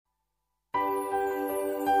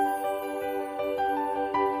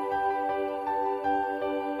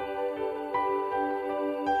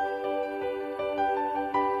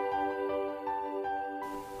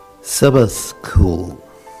Sabbath School.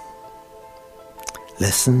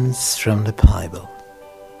 Lessons from the Bible.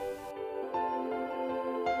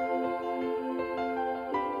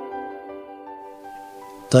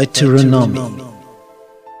 Deuteronomy.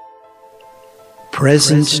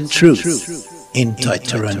 Present truth in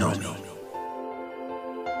Deuteronomy.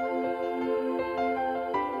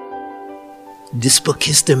 This book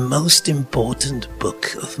is the most important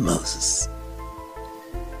book of Moses.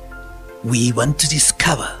 We want to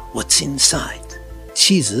discover what's inside.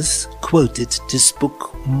 Jesus quoted this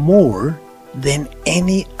book more than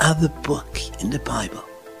any other book in the Bible.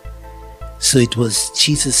 So it was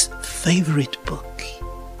Jesus' favorite book.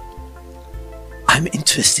 I'm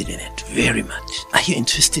interested in it very much. Are you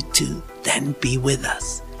interested too? Then be with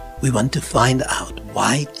us. We want to find out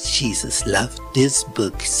why Jesus loved this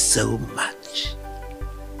book so much.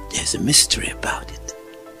 There's a mystery about it,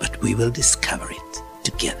 but we will discover it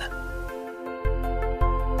together.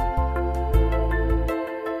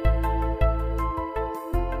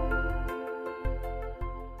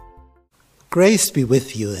 Grace be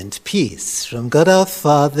with you and peace from God our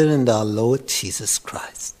Father and our Lord Jesus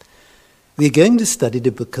Christ. We are going to study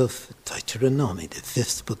the book of Deuteronomy, the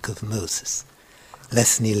fifth book of Moses.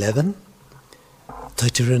 Lesson 11,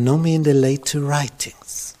 Deuteronomy in the later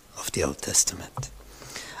writings of the Old Testament.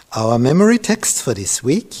 Our memory text for this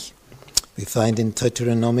week we find in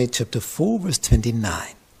Deuteronomy chapter 4, verse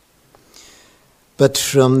 29. But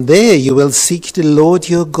from there you will seek the Lord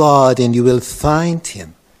your God, and you will find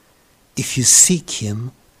him, if you seek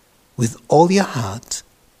him with all your heart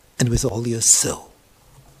and with all your soul.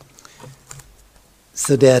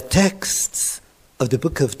 So there are texts of the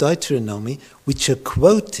book of Deuteronomy which are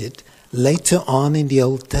quoted later on in the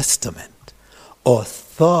Old Testament, or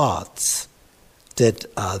thoughts that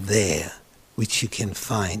are there which you can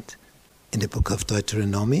find in the book of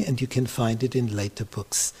Deuteronomy, and you can find it in later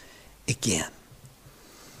books again.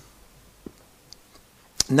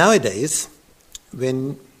 Nowadays,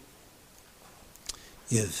 when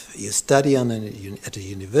you study at a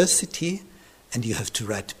university and you have to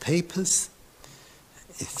write papers,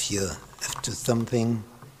 if you have to something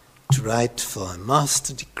to write for a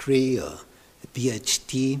master degree or a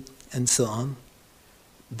PhD and so on,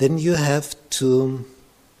 then you have to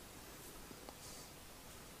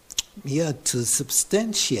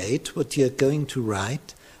substantiate what you're going to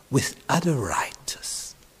write with other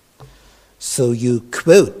writers. So you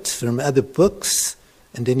quote from other books,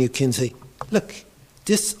 and then you can say, look,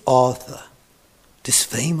 this author, this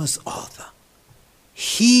famous author,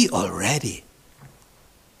 he already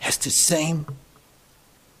has the same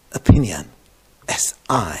opinion as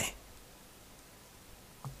I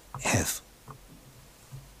have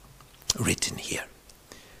written here.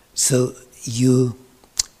 So you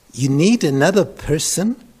need another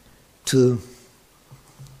person to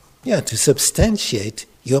substantiate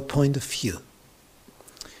your point of view.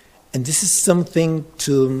 And this is something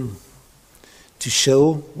to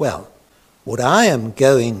show, well, what I am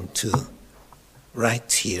going to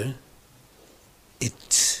write here,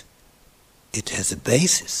 it has a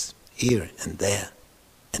basis here and there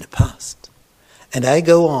in the past. And I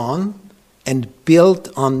go on and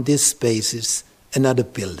build on this basis another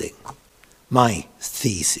building, my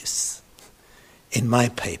thesis, in my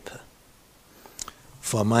paper,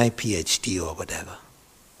 for my PhD or whatever.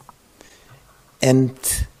 And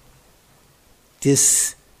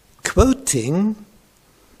this quoting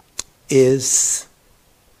is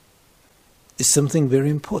something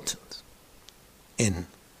very important in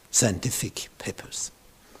scientific papers.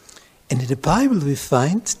 And in the Bible we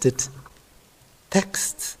find that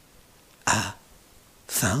texts are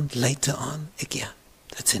found later on again.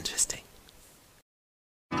 That's interesting.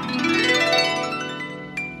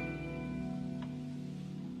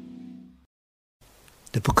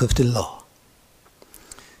 The book of the law.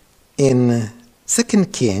 In 2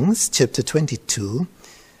 Kings chapter 22,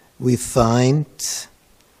 we find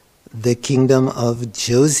the kingdom of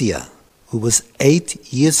Josiah, who was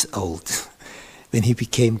 8 years old when he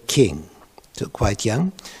became king. So quite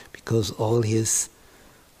young, because all his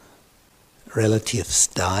relatives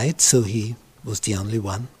died, so he was the only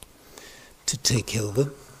one to take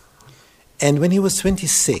over. And when he was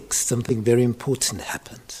 26, something very important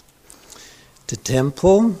happened. The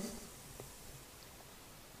temple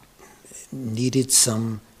needed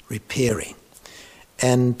some repairing.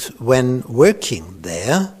 And when working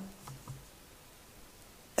there,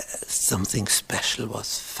 something special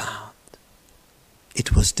was found.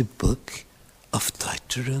 It was the book of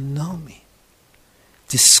Deuteronomy.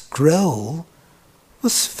 The scroll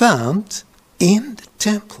was found in the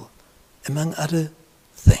temple, among other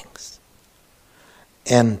things.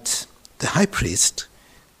 And the high priest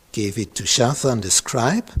gave it to Shaphan the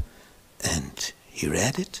scribe, and he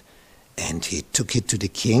read it, and he took it to the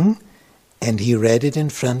king, and he read it in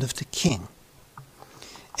front of the king.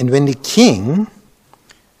 And when the king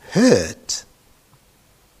heard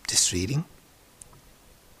this reading,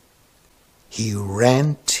 he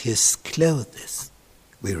rent his clothes,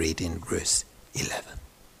 we read in verse 11.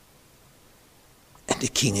 And the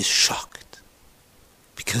king is shocked,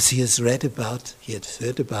 because he had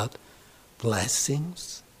heard about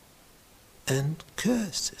blessings and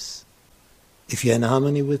curses. If you're in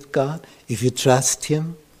harmony with God, if you trust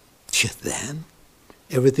Him, then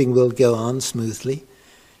everything will go on smoothly.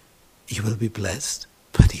 You will be blessed.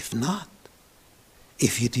 But if not,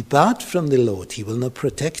 if you depart from the Lord, He will not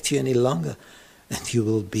protect you any longer, and you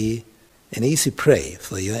will be an easy prey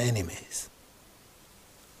for your enemies.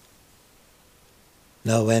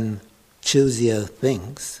 Now when Josiah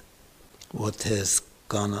thinks what has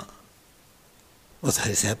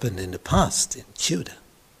happened in the past in Judah,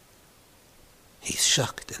 he's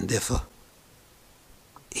shocked, and therefore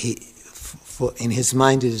in his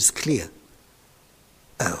mind it is clear,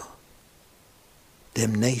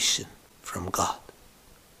 damnation from God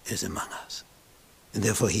is among us. And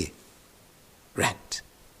therefore he rent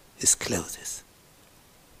his clothes.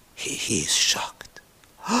 He is shocked.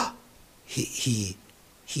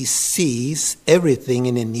 He sees everything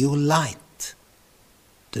in a new light.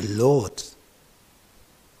 The Lord,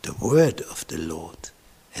 the word of the Lord,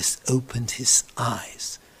 has opened his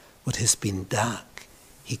eyes. What has been dark,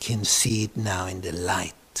 he can see it now in the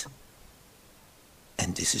light.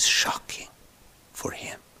 And this is shocking for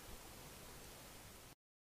him.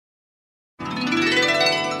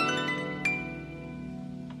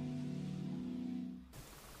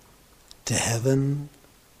 The heaven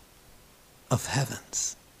of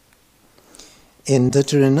heavens. In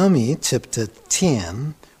Deuteronomy chapter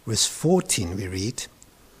 10, verse 14 we read,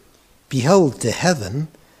 "Behold the heaven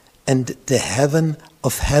and the heaven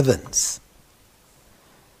of heavens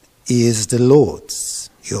is the Lord's,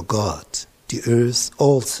 your God, the earth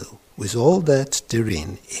also, with all that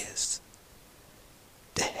therein is."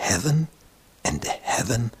 The heaven and the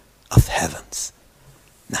heaven of heavens.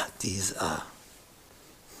 Now these are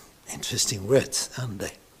interesting words, aren't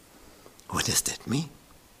they? What does that mean?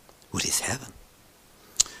 What is heaven?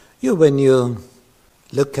 When you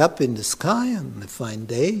look up in the sky on a fine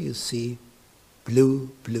day, you see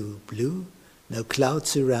blue, blue, blue, no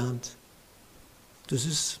clouds around. This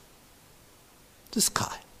is the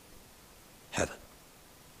sky, heaven.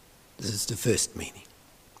 This is the first meaning.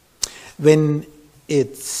 When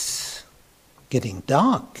it's getting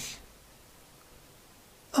dark,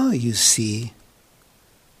 you see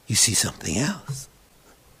something else.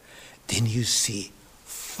 Then you see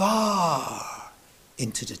far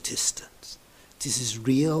into the distance. This is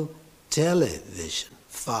real television,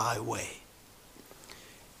 far away.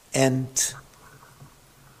 And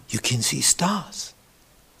you can see stars,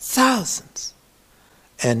 thousands.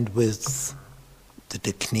 And with the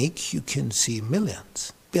technique, you can see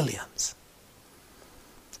millions, billions.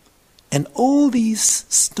 And all these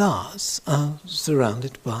stars are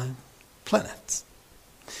surrounded by planets.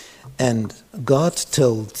 And God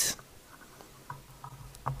told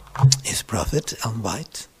his prophet, Ellen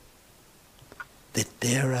White, that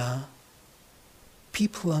there are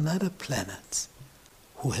people on other planets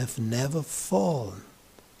who have never fallen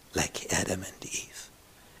like Adam and Eve.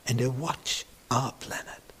 And they watch our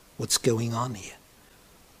planet. What's going on here?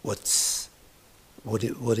 What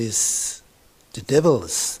is the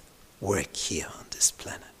devil's work here on this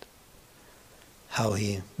planet? How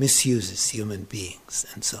he misuses human beings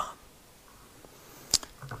and so on.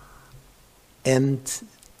 And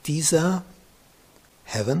these are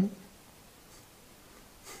heaven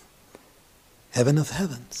of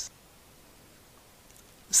heavens.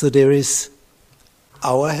 So there is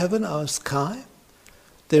our heaven, our sky.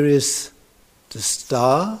 There is the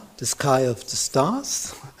sky of the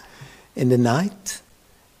stars in the night.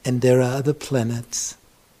 And there are other planets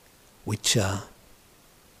which are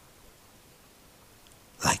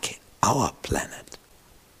like our planet,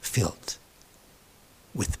 filled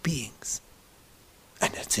with beings.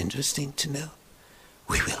 And that's interesting to know.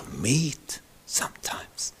 We will meet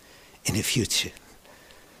sometimes in the future.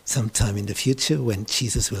 Sometime in the future when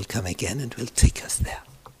Jesus will come again and will take us there.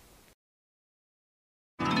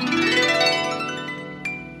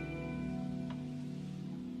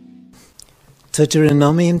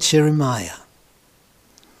 Deuteronomy and Jeremiah.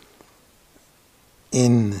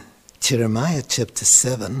 In Jeremiah chapter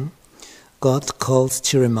 7, God calls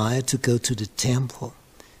Jeremiah to go to the temple,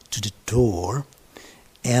 to the door,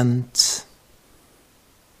 and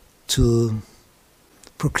to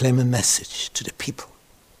proclaim a message to the people.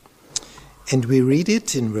 And we read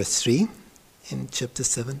it in verse 3 in chapter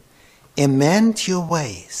 7. Amend your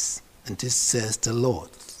ways. And this says the Lord,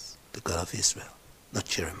 the God of Israel, not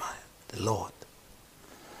Jeremiah, the Lord.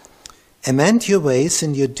 Amend your ways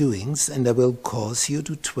and your doings, and I will cause you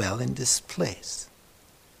to dwell in this place.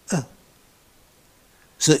 Oh.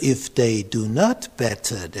 So if they do not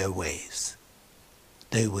better their ways,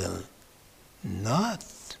 they will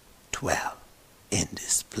not dwell in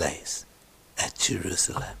this place at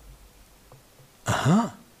Jerusalem.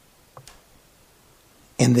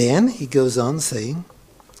 And then he goes on saying,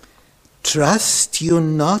 trust you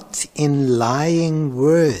not in lying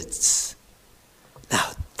words.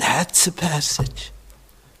 Now that's a passage.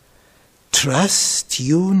 Trust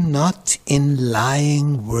you not in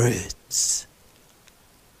lying words.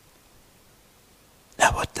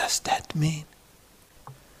 Now what does that mean?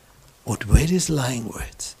 What word is lying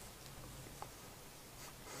words?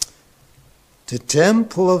 The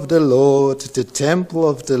temple of the Lord, the temple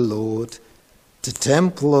of the Lord, the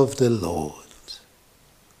temple of the Lord.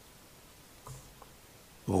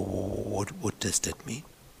 What does that mean?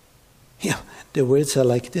 Yeah, the words are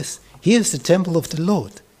like this. Here's the temple of the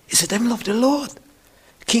Lord. It's the temple of the Lord,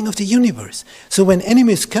 King of the universe. So when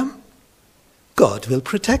enemies come, God will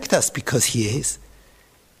protect us because He is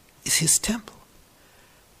His temple.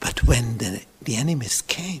 But when the enemies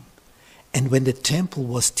came, and when the temple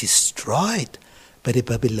was destroyed by the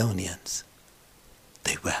Babylonians,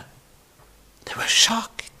 they were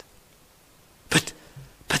shocked. But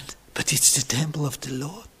it's the temple of the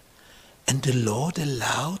Lord. And the Lord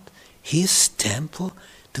allowed His temple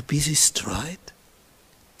to be destroyed.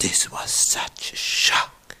 This was such a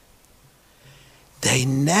shock. They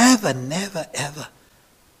never, ever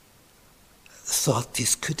thought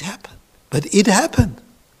this could happen. But it happened.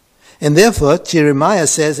 And therefore, Jeremiah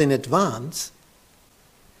says in advance,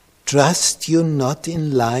 trust you not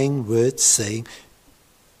in lying words saying,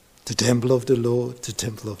 the temple of the Lord, the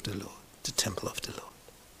temple of the Lord, the temple of the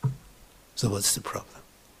Lord. So what's the problem?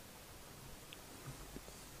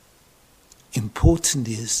 Important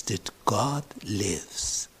is that God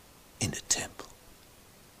lives in a temple.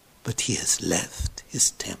 But He has left His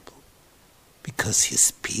temple because His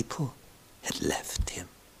people had left Him.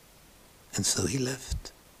 And so He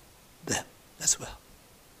left them as well.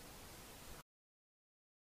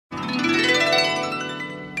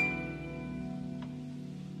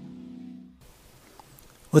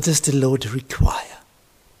 What does the Lord require?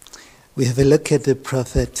 We have a look at the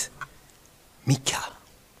prophet Micah,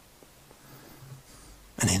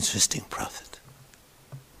 an interesting prophet.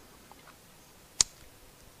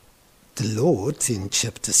 The Lord in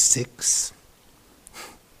chapter 6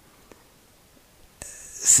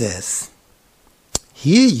 says,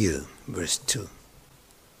 hear you, verse 2,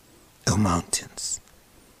 O mountains,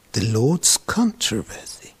 the Lord's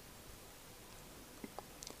controversy.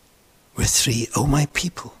 Verse 3, O my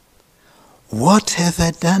people, what have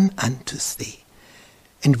I done unto thee?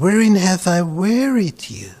 And wherein have I wearied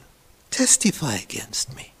you? Testify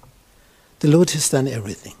against me. The Lord has done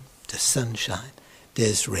everything. There's sunshine,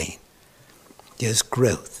 there's rain, there's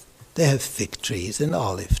growth. They have fig trees and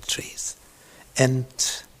olive trees, and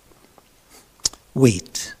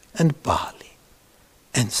wheat and barley,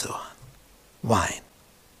 and so on. Wine.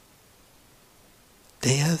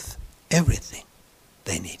 They have everything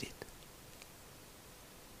they needed.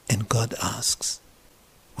 And God asks,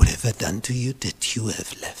 what have I done to you that you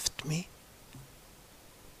have left me?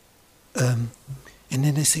 And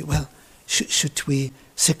then they say, well, should we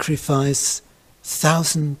sacrifice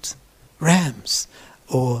 1,000 rams?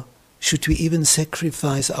 Or should we even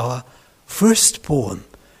sacrifice our firstborn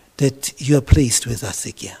that you are pleased with us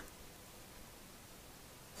again?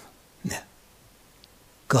 No.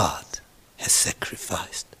 God has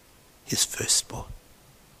sacrificed His firstborn,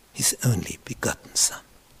 His only begotten Son.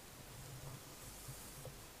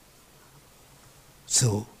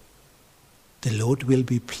 So, the Lord will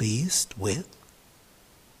be pleased with,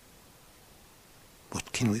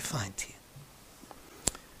 what can we find here?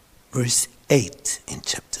 Verse 8 in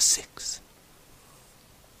chapter 6.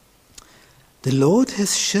 The Lord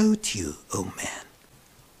has showed you, O man,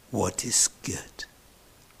 what is good.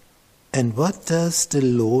 And what does the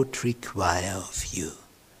Lord require of you?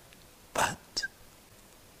 But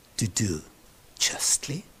to do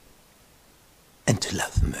justly, and to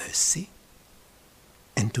love mercy,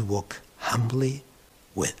 and to walk humbly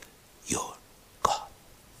with your God.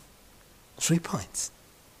 3 points.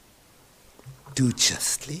 Do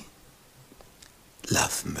justly,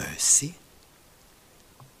 love mercy,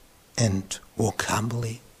 and walk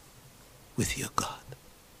humbly with your God.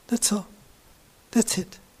 That's all. That's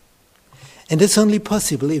it. And that's only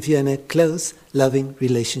possible if you're in a close, loving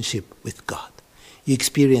relationship with God. You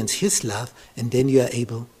experience His love, and then you are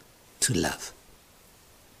able to love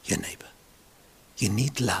your neighbor. You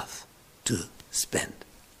need love to spend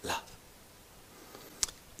love.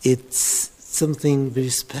 It's something very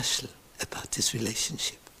special about this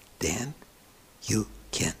relationship. Then you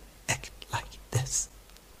can act like this.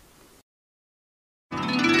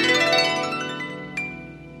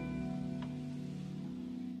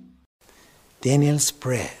 Daniel's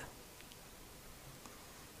prayer.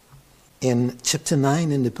 In chapter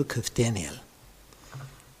 9 in the book of Daniel,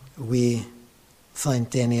 we find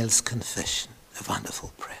Daniel's confession, a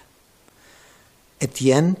wonderful prayer. At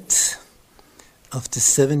the end of the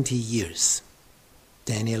 70 years,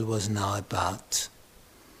 Daniel was now about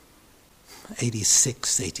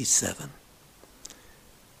 86, 87.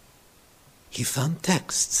 He found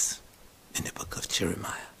texts in the book of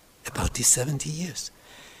Jeremiah about these 70 years,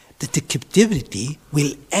 that the captivity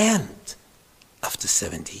will end after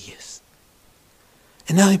 70 years.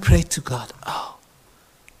 And now he prayed to God,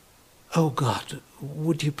 oh God,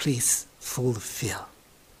 would you please fulfill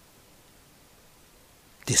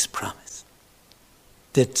this promise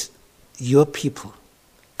that your people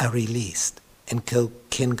are released and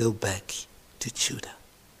can go back to Judah.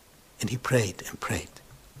 And he prayed and prayed.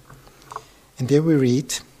 And there we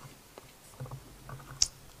read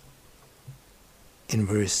in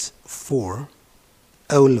verse 4,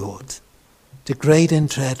 O Lord, the great and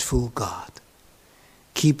dreadful God,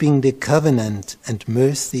 keeping the covenant and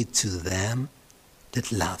mercy to them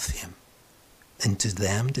that love him, and to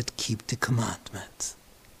them that keep the commandments.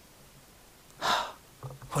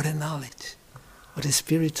 What a knowledge, what a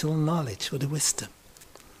spiritual knowledge, what a wisdom.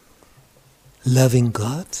 Loving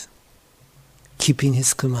God, keeping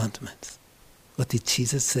his commandments. What did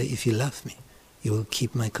Jesus say? If you love me, you will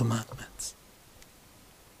keep my commandments.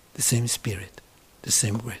 The same spirit, the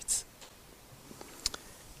same words.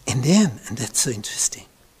 And then, and that's so interesting,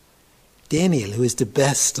 Daniel, who is the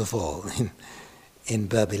best of all in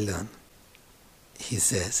Babylon, he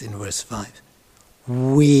says in verse 5,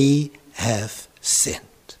 we have sinned.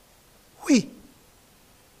 We.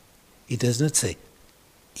 He does not say,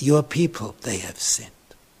 your people, they have sinned.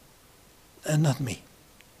 Not me.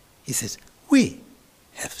 He says, we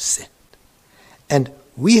have sinned. And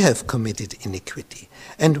we have committed iniquity.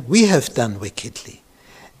 And we have done wickedly.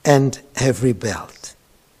 And have rebelled,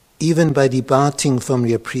 even by departing from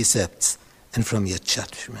your precepts and from your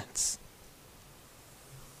judgments.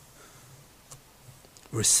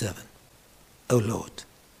 Verse 7. O Lord,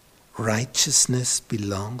 righteousness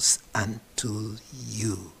belongs unto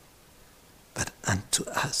you, but unto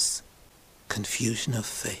us confusion of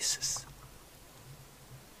faces,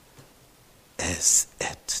 as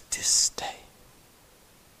at this day.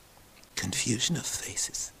 Confusion of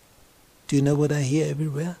faces. Do you know what I hear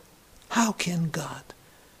everywhere? How can God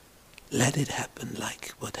let it happen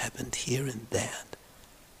like what happened here and there?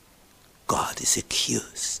 God is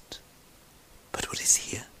accused. But what is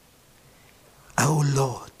here? O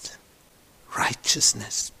Lord,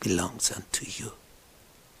 righteousness belongs unto you,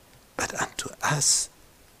 but unto us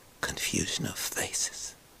confusion of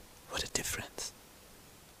faces. What a difference.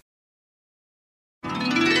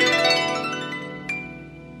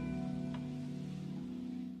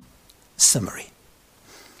 Summary.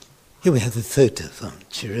 Here we have a photo from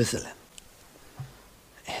Jerusalem.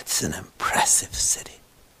 It's an impressive city.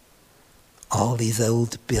 All these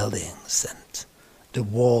old buildings and the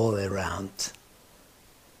wall around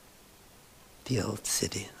the old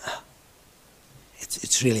city.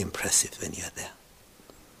 It's really impressive when you're there.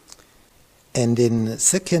 And in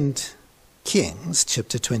 2 Kings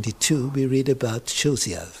chapter 22 we read about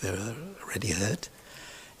Josiah, we've already heard.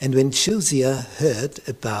 And when Josiah heard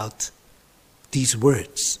about these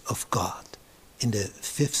words of God in the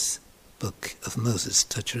 5th book of Moses,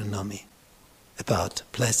 Deuteronomy, about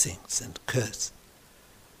blessings and curse,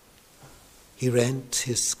 he rent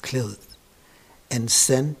his clothes and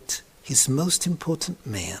sent his most important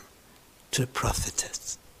man to a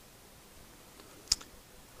prophetess.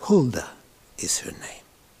 Huldah is her name.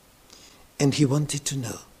 And he wanted to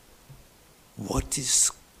know, what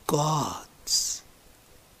is God's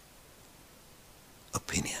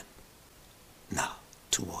opinion now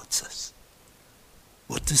towards us?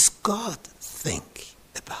 What does God think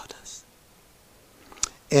about us?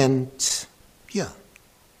 And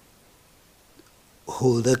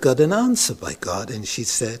Huldah got an answer by God, and she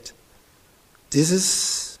said, this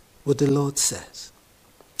is what the Lord says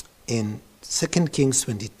in 2 Kings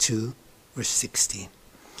 22 verse 16.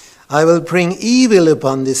 I will bring evil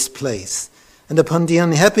upon this place and upon the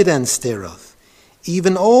inhabitants thereof,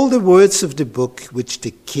 even all the words of the book which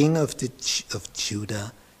the king of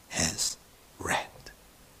Judah has read,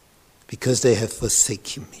 because they have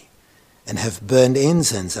forsaken me and have burned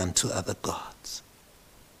incense unto other gods.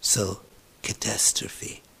 So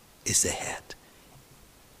catastrophe is ahead.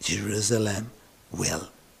 Jerusalem will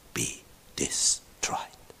be destroyed.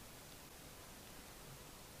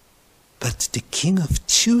 But the king of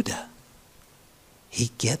Judah,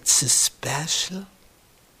 he gets a special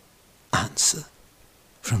answer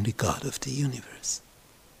from the God of the universe.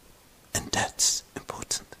 And that's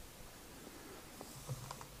important.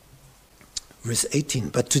 Verse 18,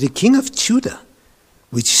 but to the king of Judah,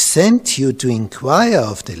 which sent you to inquire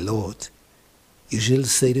of the Lord, you shall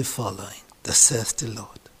say the following, thus saith the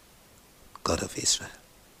Lord, God of Israel.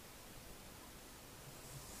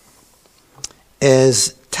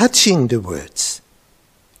 As touching the words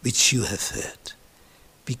which you have heard,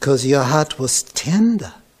 because your heart was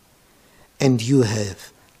tender, and you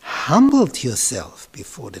have humbled yourself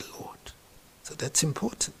before the Lord. So that's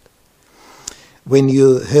important. When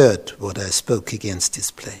you heard what I spoke against this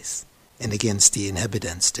place and against the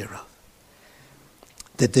inhabitants thereof,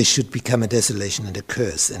 that they should become a desolation and a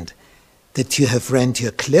curse, and that you have rent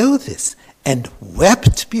your clothes and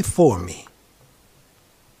wept before me,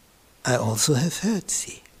 I also have heard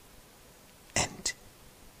thee, and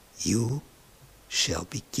you shall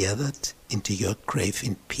be gathered into your grave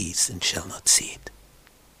in peace and shall not see it.